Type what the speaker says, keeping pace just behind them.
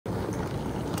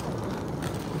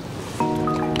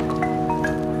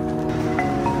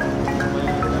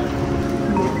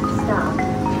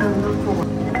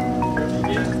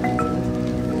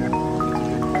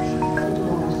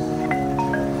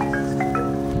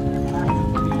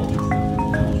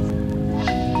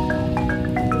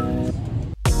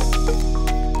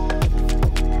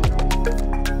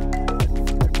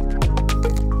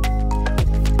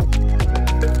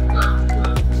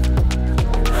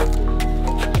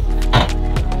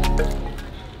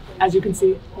as you can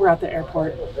see, we're at the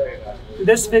airport.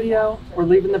 This video, we're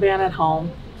leaving the van at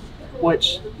home,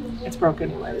 which it's broke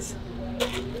anyways.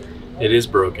 It is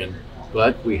broken,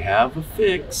 but we have a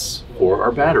fix for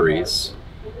our batteries.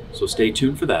 So stay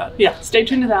tuned for that. Yeah, stay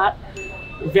tuned to that.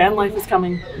 Van life is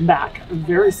coming back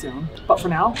very soon. But for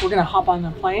now, we're gonna hop on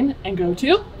the plane and go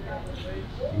to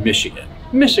Michigan.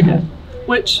 Michigan,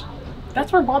 which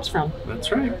that's where Bob's from.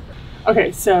 That's right.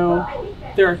 Okay, so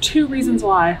there are two reasons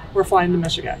why we're flying to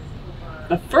Michigan.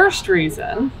 The first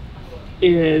reason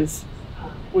is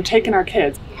we're taking our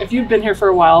kids. If you've been here for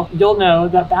a while, you'll know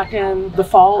that back in the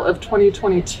fall of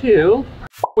 2022,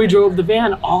 we drove the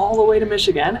van all the way to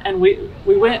Michigan and we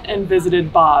went and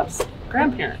visited Bob's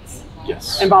grandparents.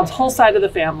 Yes. And Bob's whole side of the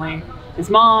family, his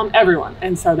mom, everyone.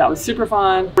 And so that was super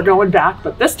fun. We're going back,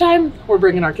 but this time we're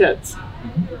bringing our kids.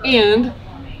 And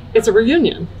it's a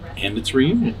reunion. And it's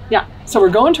reunion. Yeah, so we're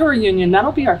going to a reunion.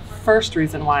 That'll be our first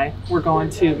reason why we're going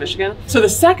to Michigan. So the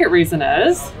second reason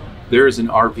is there is an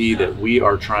RV that we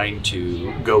are trying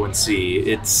to go and see.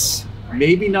 It's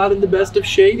maybe not in the best of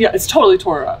shape. yeah, it's totally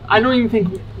tore up. I don't even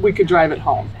think we could drive it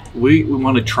home. We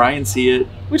want to try and see it.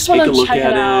 We just take want a to look check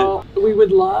at it out. We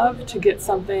would love to get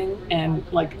something and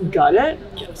like gut it.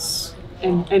 Yes.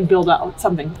 And build out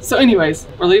something. So anyways,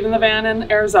 we're leaving the van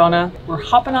in Arizona. We're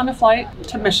hopping on a flight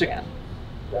to Michigan.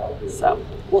 So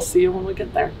we'll see you when we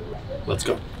get there. Let's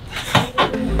go.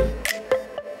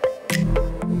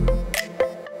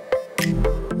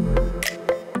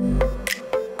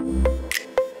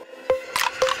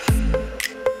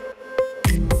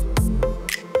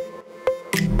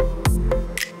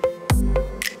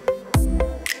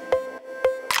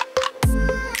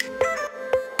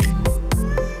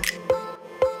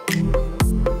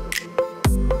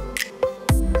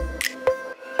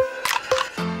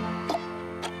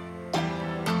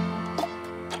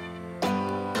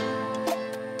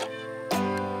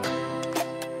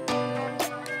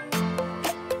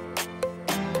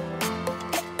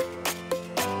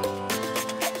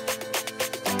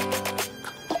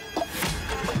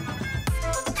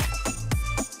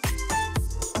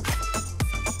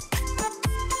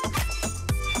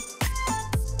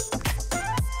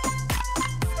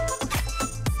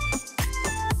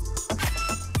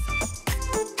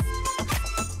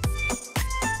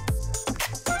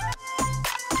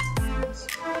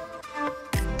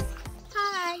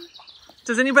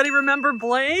 Does anybody remember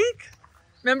Blake?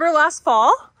 Remember last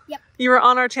fall? Yep. You were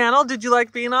on our channel. Did you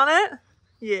like being on it?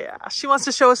 Yeah. She wants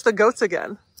to show us the goats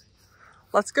again.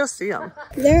 Let's go see them.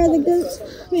 There are the goats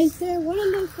right there. One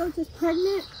of those goats is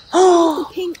pregnant. With the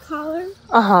pink collar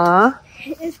Uh-huh.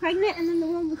 is pregnant, and then the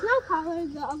one with no collar,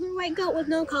 the other white goat with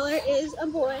no collar, is a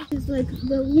boy. It's like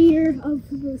the leader of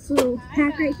this little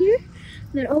pack right here.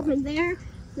 Then over there,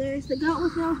 there's the goat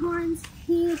with no horns.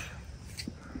 He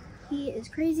is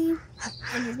crazy,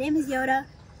 and his name is Yoda,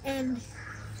 and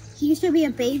he used to be a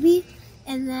baby,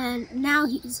 and then now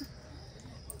he's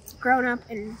grown up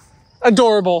and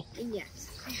Adorable. yes,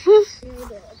 very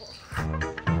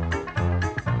adorable.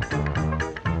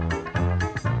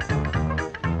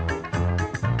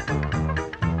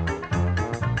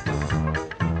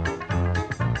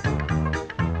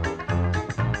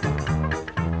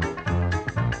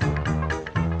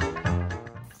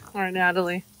 All right,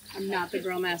 Natalie. I'm not the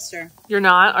grill master. You're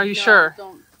not? Are you sure?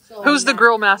 Who's the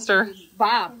grill master?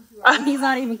 Bob. He's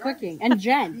not even cooking. And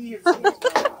Jen.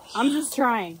 I'm just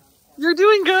trying. You're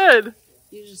doing good.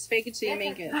 You just fake it till you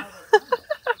make it.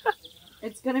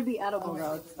 It's gonna be edible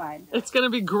though. It's fine. It's gonna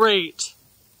be great.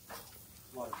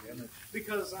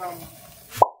 Because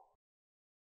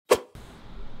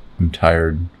I'm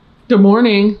tired. Good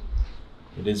morning.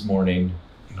 It is morning.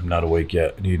 I'm not awake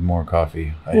yet. I need more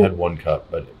coffee. I had one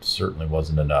cup, but it certainly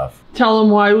wasn't enough. Tell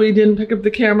them why we didn't pick up the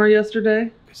camera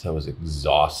yesterday. Because I was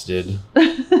exhausted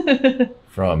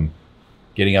from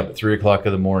getting up at 3 o'clock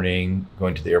in the morning,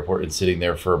 going to the airport and sitting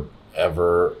there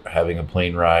forever, having a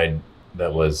plane ride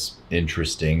that was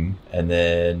interesting. And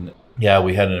then, yeah,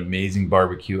 we had an amazing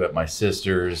barbecue at my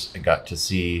sister's and got to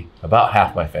see about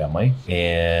half my family.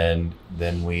 And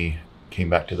then we came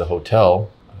back to the hotel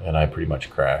and I pretty much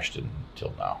crashed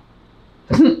until now.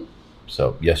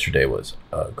 So yesterday was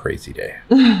a crazy day.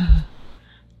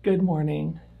 Good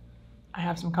morning. I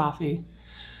have some coffee.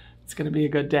 It's gonna be a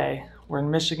good day. We're in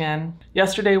Michigan.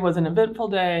 Yesterday was an eventful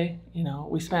day. You know,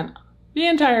 we spent the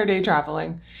entire day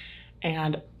traveling,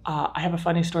 and I have a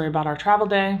funny story about our travel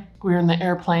day. We were in the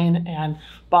airplane and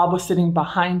Bob was sitting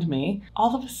behind me.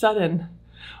 All of a sudden,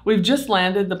 we've just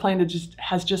landed, the plane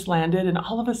has just landed, and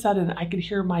all of a sudden I could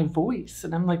hear my voice.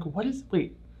 And I'm like, what is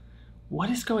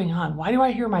going on? Why do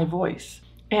I hear my voice?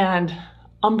 And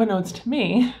unbeknownst to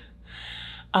me,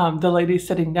 The lady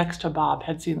sitting next to Bob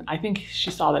had seen, I think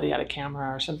she saw that he had a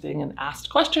camera or something and asked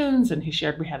questions, and he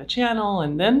shared we had a channel,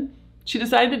 and then she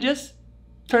decided to just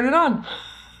turn it on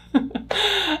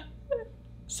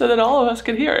so that all of us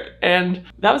could hear it. And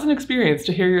that was an experience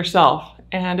to hear yourself,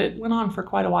 and it went on for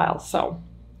quite a while. So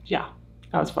yeah,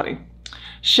 that was funny.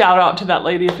 Shout out to that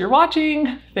lady if you're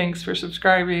watching. Thanks for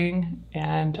subscribing,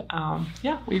 and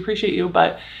yeah, we appreciate you.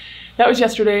 But that was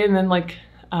yesterday, and then like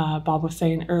Bob was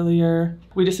saying earlier,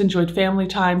 we just enjoyed family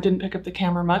time, didn't pick up the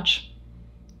camera much,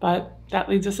 but that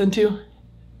leads us into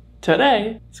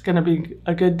today. It's gonna be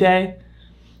a good day.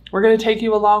 We're gonna take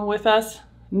you along with us.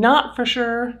 Not for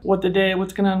sure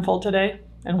what's gonna unfold today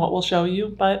and what we'll show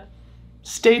you, but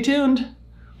stay tuned.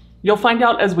 You'll find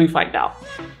out as we find out.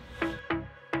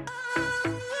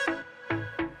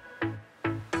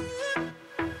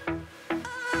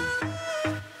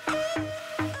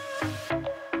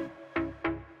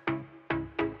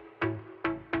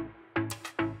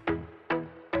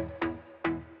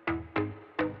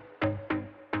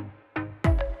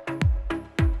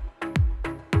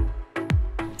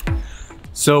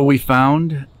 So we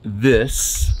found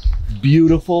this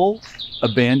beautiful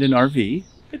abandoned RV.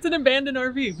 It's an abandoned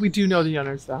RV. We do know the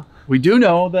owners though. We do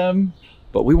know them,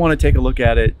 but we want to take a look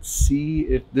at it, see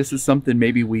if this is something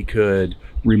maybe we could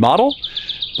remodel.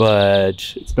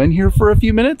 But it's been here for a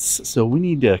few minutes, so we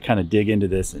need to kind of dig into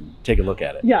this and take a look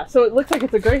at it. Yeah, so it looks like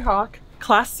it's a Greyhawk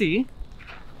Class C.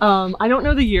 I don't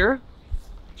know the year.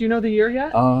 Do you know the year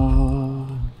yet?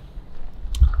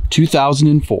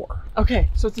 2004. Okay,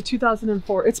 so it's a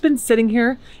 2004. It's been sitting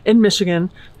here in Michigan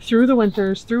through the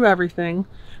winters, through everything,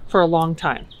 for a long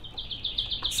time.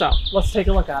 So let's take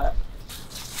a look at it.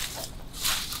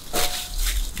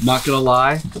 Not gonna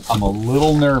lie, I'm a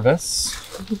little nervous.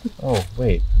 Oh,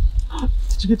 wait.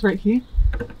 Did you get the right key?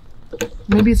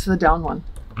 Maybe it's the down one.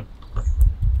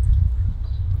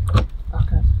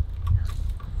 Okay.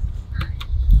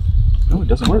 No, it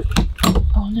doesn't work.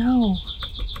 Oh no.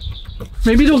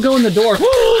 Maybe it'll go in the door.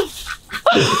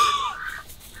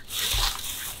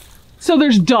 So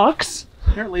there's ducks.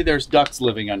 Apparently there's ducks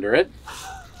living under it.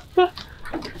 I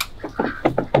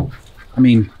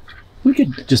mean, we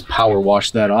could just power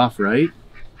wash that off, right?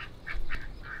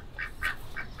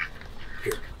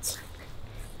 Here.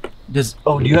 Do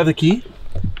you have the key?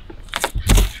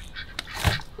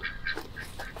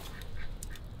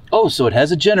 Oh, so it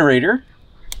has a generator.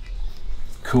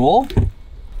 Cool.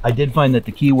 I did find that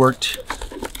the key worked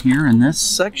here in this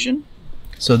section.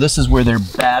 So this is where their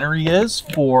battery is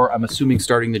for, I'm assuming,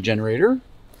 starting the generator.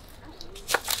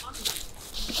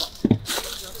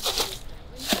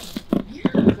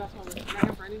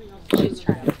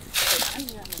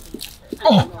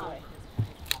 Oh.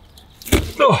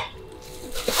 Oh.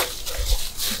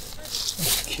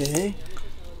 Okay.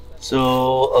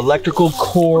 So electrical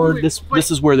cord.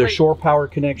 This is where their shore power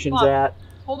connection's at.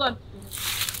 Hold on.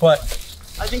 What?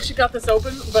 I think she got this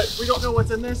open, but we don't know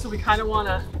what's in there, so we kind of want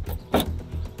to.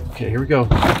 Okay, here we go.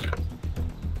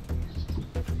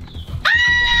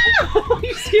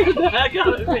 You scared the heck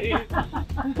out of me.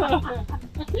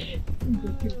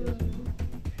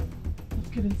 Let's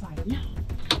get inside. Yeah.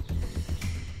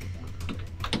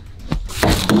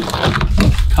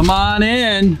 Come on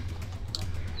in.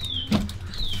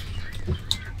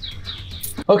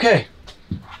 Okay.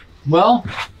 Well,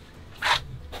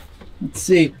 let's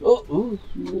see. Oh,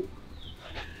 ooh.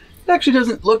 It actually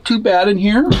doesn't look too bad in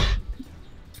here.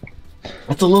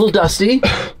 It's a little dusty.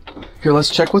 Here, let's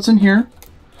check what's in here.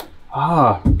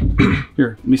 Ah,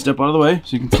 here, let me step out of the way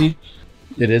so you can see.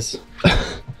 It is.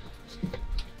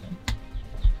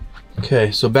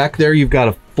 Okay, so back there you've got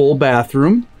a full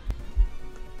bathroom.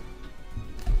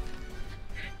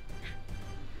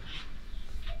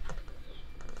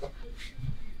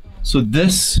 So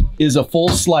this is a full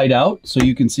slide out. So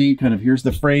you can see kind of, here's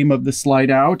the frame of the slide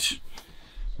out,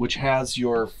 which has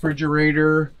your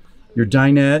refrigerator, your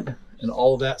dinette, and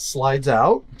all of that slides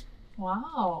out.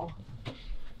 Wow.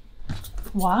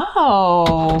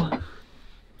 Wow.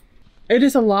 It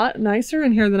is a lot nicer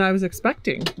in here than I was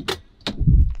expecting.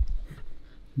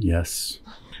 Yes.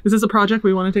 Is this a project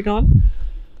we want to take on?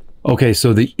 Okay,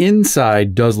 so the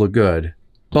inside does look good,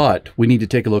 but we need to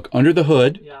take a look under the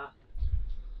hood. Yeah.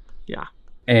 Yeah.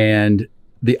 And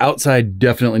the outside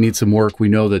definitely needs some work. We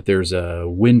know that there's a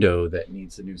window that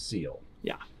needs a new seal.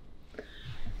 Yeah.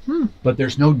 But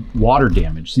there's no water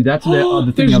damage. See, that's the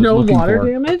other thing I was looking for. There's no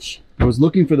water damage? I was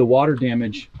looking for the water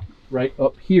damage right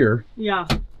up here. Yeah.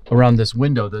 Around this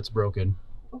window that's broken.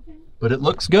 Okay. But it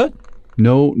looks good.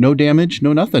 No damage,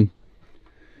 no nothing.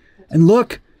 And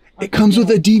look, it comes with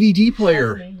a DVD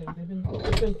player.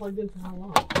 They've been plugged in for how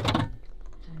long?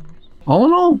 All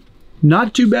in all,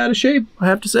 not too bad a shape, I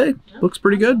have to say. Looks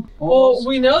pretty good. Well,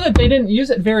 we know that they didn't use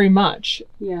it very much.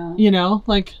 Yeah. You know,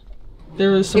 like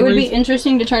there was some It would be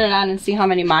interesting to turn it on and see how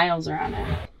many miles are on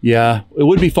it. Yeah, it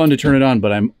would be fun to turn it on,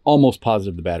 but I'm almost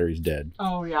positive the battery's dead.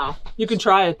 Oh yeah. You can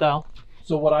try it though.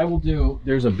 So what I will do,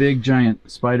 there's a big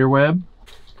giant spider web.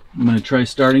 I'm gonna try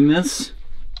starting this.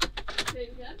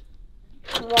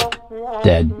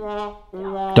 Dead.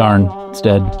 Darn, it's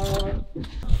dead.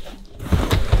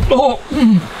 Oh!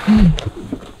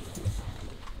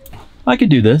 I could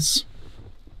do this.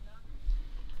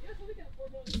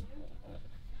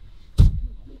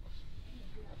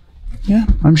 Yeah,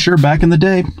 I'm sure back in the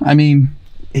day. I mean,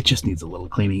 it just needs a little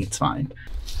cleaning, it's fine.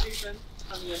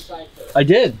 I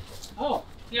did. Oh,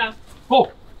 yeah.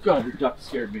 Oh, God, your duck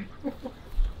scared me.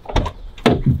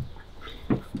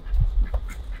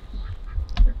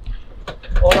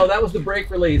 Oh no, that was the brake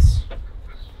release.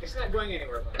 It's not going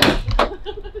anywhere.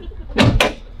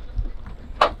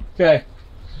 Okay,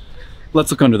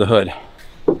 let's look under the hood.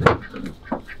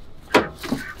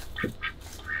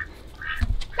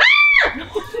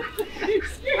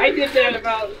 I did that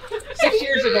about 6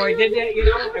 years ago. I did that, you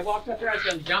know. I walked up there, I was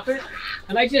going to jump it,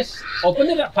 and I just opened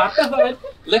it up, popped the hood,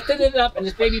 lifted it up, and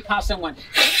this baby possum went.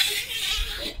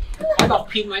 I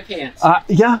about peed my pants.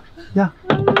 Yeah.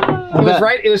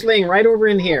 It was laying right over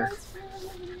in here.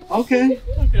 Okay.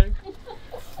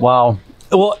 Wow.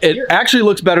 Well, it actually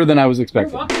looks better than I was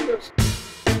expecting.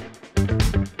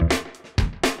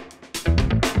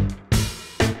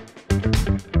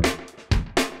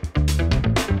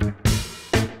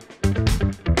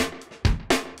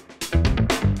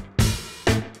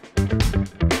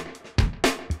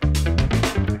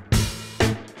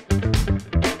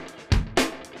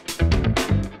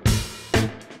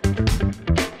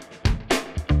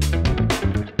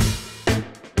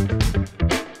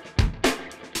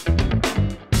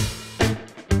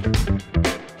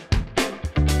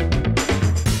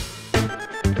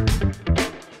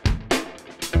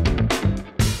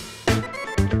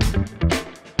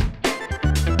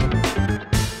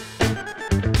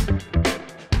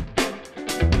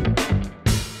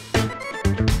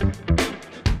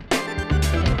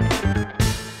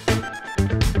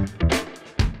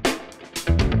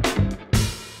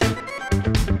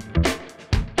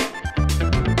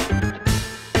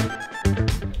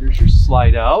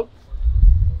 Slide out,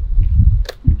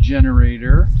 your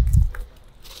generator,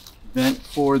 vent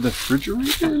for the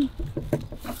refrigerator,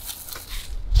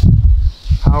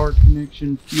 power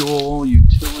connection, fuel,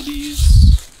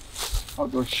 utilities,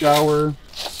 outdoor shower,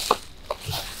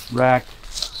 rack,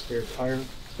 spare tire.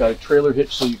 It's got a trailer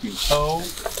hitch so you can tow.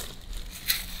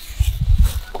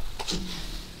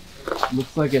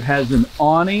 Looks like it has an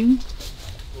awning,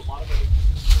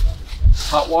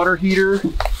 hot water heater.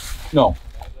 No.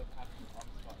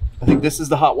 I think this is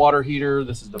the hot water heater.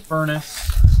 This is the furnace.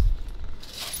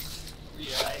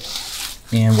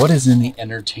 And what is in the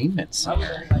entertainment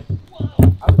center?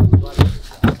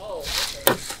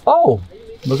 Oh,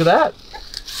 look at that.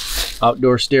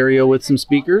 Outdoor stereo with some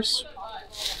speakers.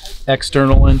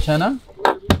 External antenna.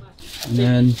 And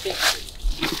then...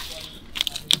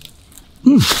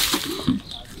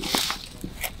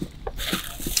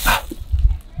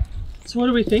 So what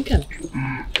are we thinking?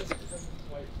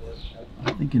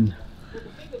 I'm thinking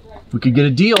we could get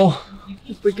a deal.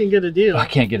 If we can get a deal. I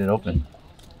can't get it open.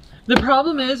 The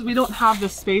problem is we don't have the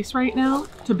space right now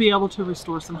to be able to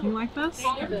restore something like this.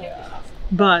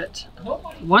 But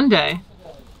one day.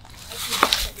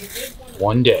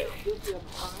 One day.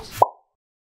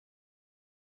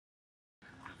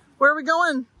 Where are we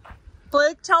going?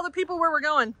 Blake, tell the people where we're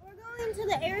going. We're going to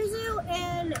the air zoo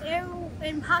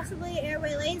and possibly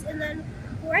airway lanes, and then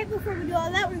right before we do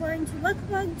all that, we're going to Book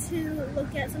Bug to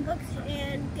look at some books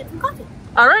and get some coffee.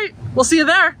 All right, we'll see you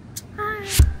there. Bye.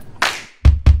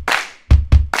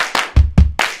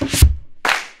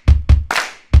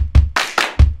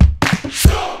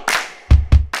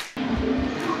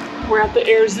 We're at the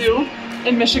Air Zoo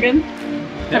in Michigan.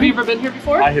 Have you ever been here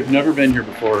before? I have never been here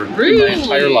before Really? in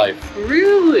my entire life.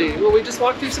 Really? Well, we just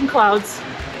walked through some clouds.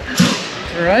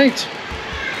 All right.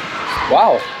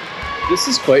 Wow, this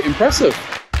is quite impressive.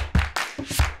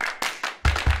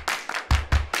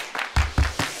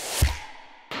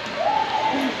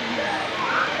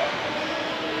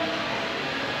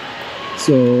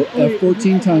 So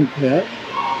F-14 Tomcat,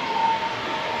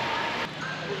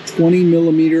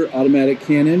 20mm automatic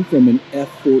cannon from an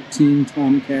F-14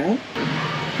 Tomcat.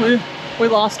 We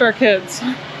lost our kids.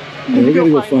 Yeah, we gotta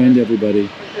go find everybody.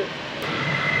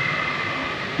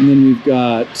 And then we've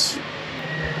got,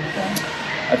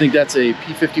 I think that's a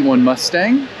P-51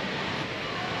 Mustang.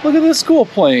 Look at this cool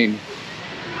plane.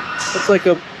 It's like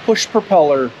a push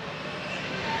propeller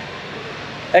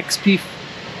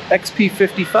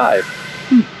XP55.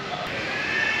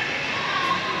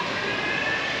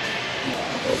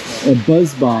 A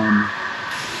buzz bomb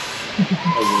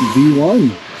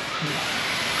V1.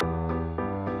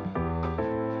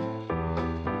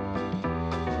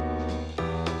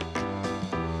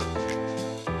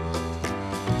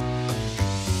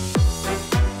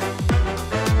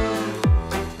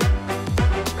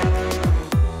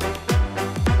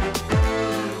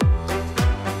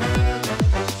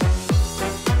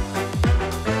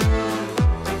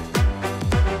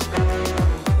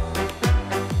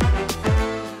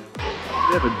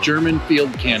 They have a German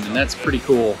field cannon. That's pretty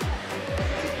cool.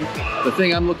 The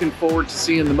thing I'm looking forward to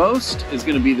seeing the most is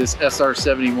going to be this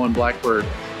SR-71 Blackbird.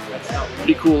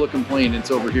 Pretty cool looking plane.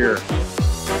 It's over here.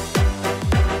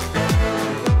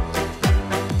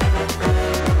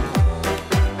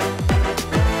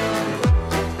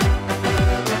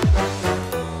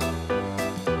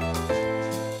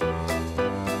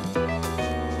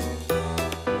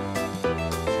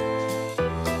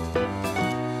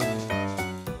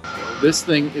 This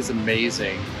thing is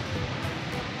amazing.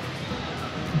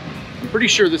 I'm pretty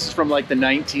sure this is from like the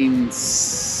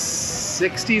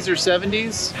 1960s or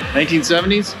 70s?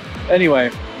 1970s?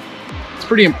 Anyway, it's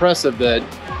pretty impressive that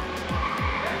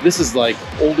this is like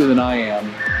older than I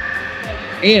am.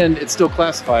 And it's still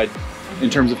classified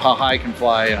in terms of how high it can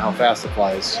fly and how fast it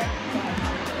flies.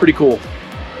 Pretty cool.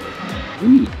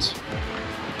 Neat.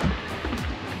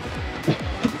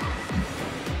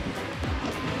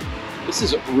 This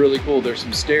is really cool. There's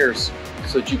some stairs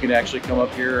so that you can actually come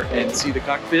up here and see the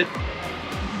cockpit.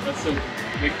 That's the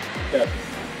big step.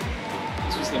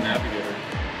 This was the navigator.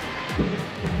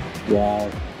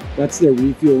 Wow. That's their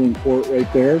refueling port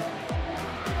right there.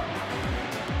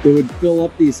 They would fill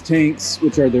up these tanks,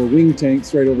 which are their wing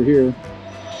tanks right over here.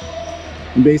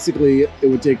 And basically it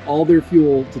would take all their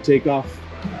fuel to take off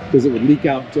because it would leak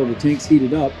out until the tanks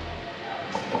heated up.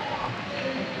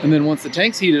 And then once the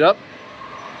tanks heated up,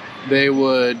 they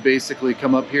would basically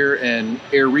come up here and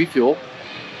air refuel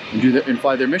and do that and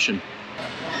fly their mission.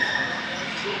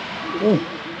 Oh,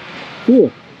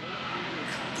 cool.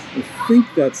 I think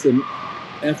that's an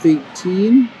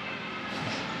F-18,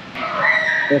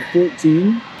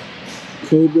 F-14,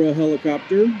 Cobra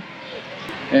helicopter.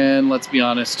 And let's be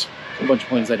honest, a bunch of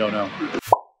planes I don't know.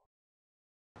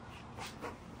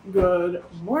 Good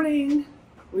morning.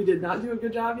 We did not do a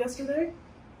good job yesterday.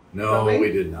 No,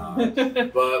 we did not.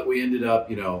 But we ended up,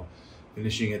 you know,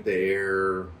 finishing at the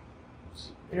Air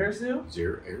Zoo? Air Zoo?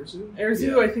 Air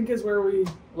Zoo, yeah. I think, is where we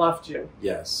left you.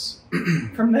 Yes.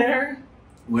 From there,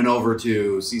 went over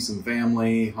to see some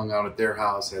family, hung out at their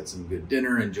house, had some good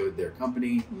dinner, enjoyed their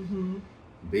company.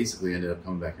 Basically ended up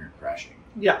coming back here and crashing.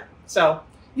 Yeah. So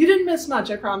you didn't miss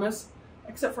much, I promise,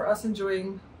 except for us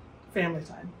enjoying family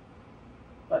time.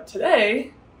 But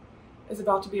today is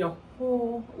about to be a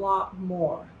whole lot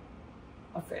more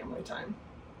of family time.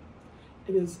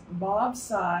 It is Bob's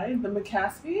side, the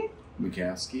Vancaskeys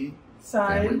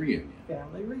side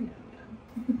family reunion.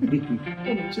 We'll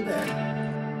meet you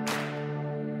there.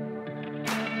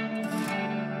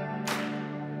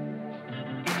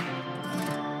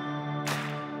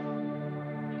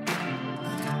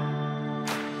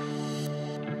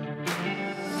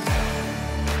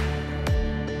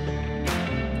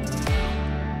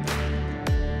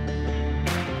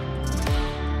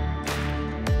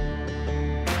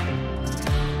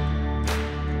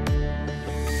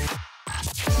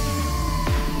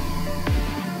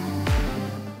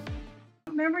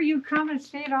 Remember you come and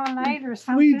stayed all night or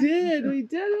something? We did.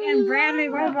 And Bradley,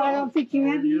 well, I don't think you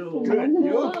had Ethan.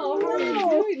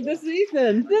 This is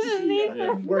Ethan. This is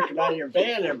Ethan. Working on your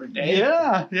van every day.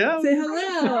 Yeah. Say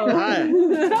hello. Hi.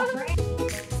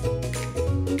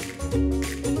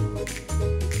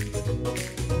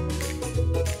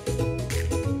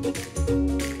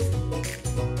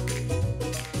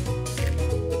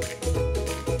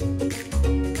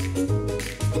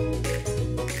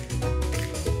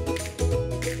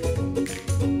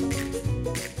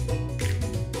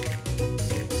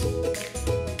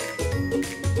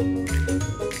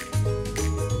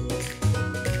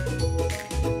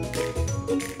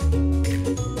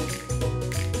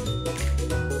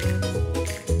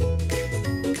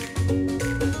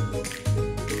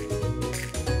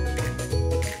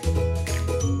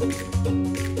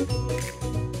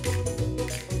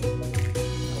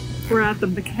 We're at the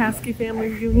Vancaskeys family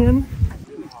reunion.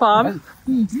 Bob,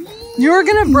 you were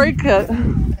gonna break it.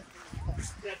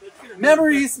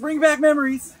 Memories. Bring back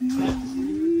memories.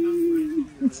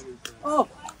 Oh.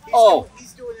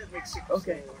 He's doing it in Mexico.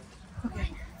 Okay.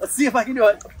 Let's see if I can do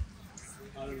it.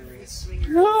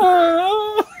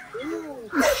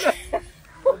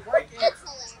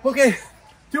 Okay,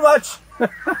 too much.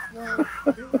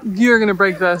 You're gonna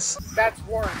break this. That's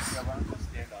Warren's.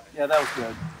 Yeah, that was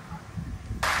good.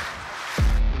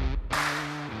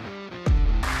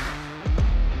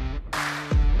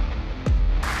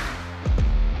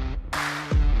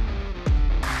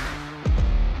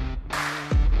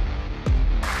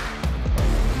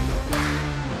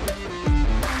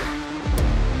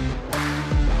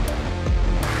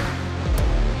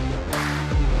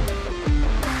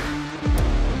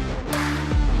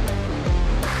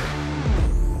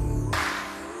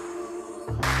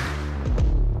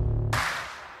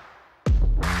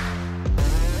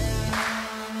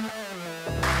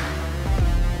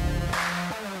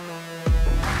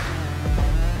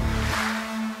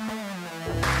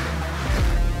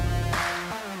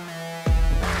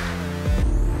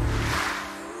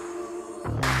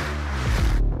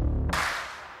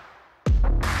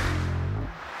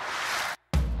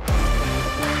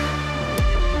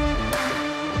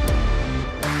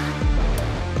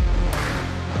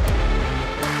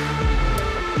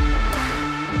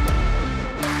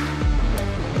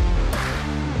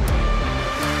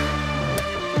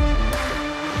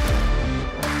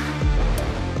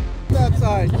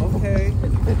 Outside, okay?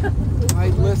 I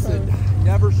listened.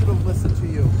 Never should have listened to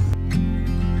you.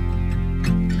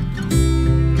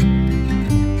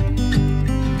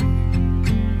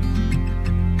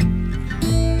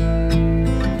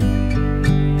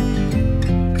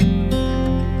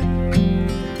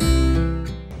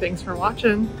 Thanks for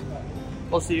watching.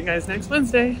 We'll see you guys next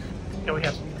Wednesday. And we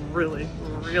have really,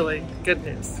 really good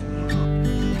news.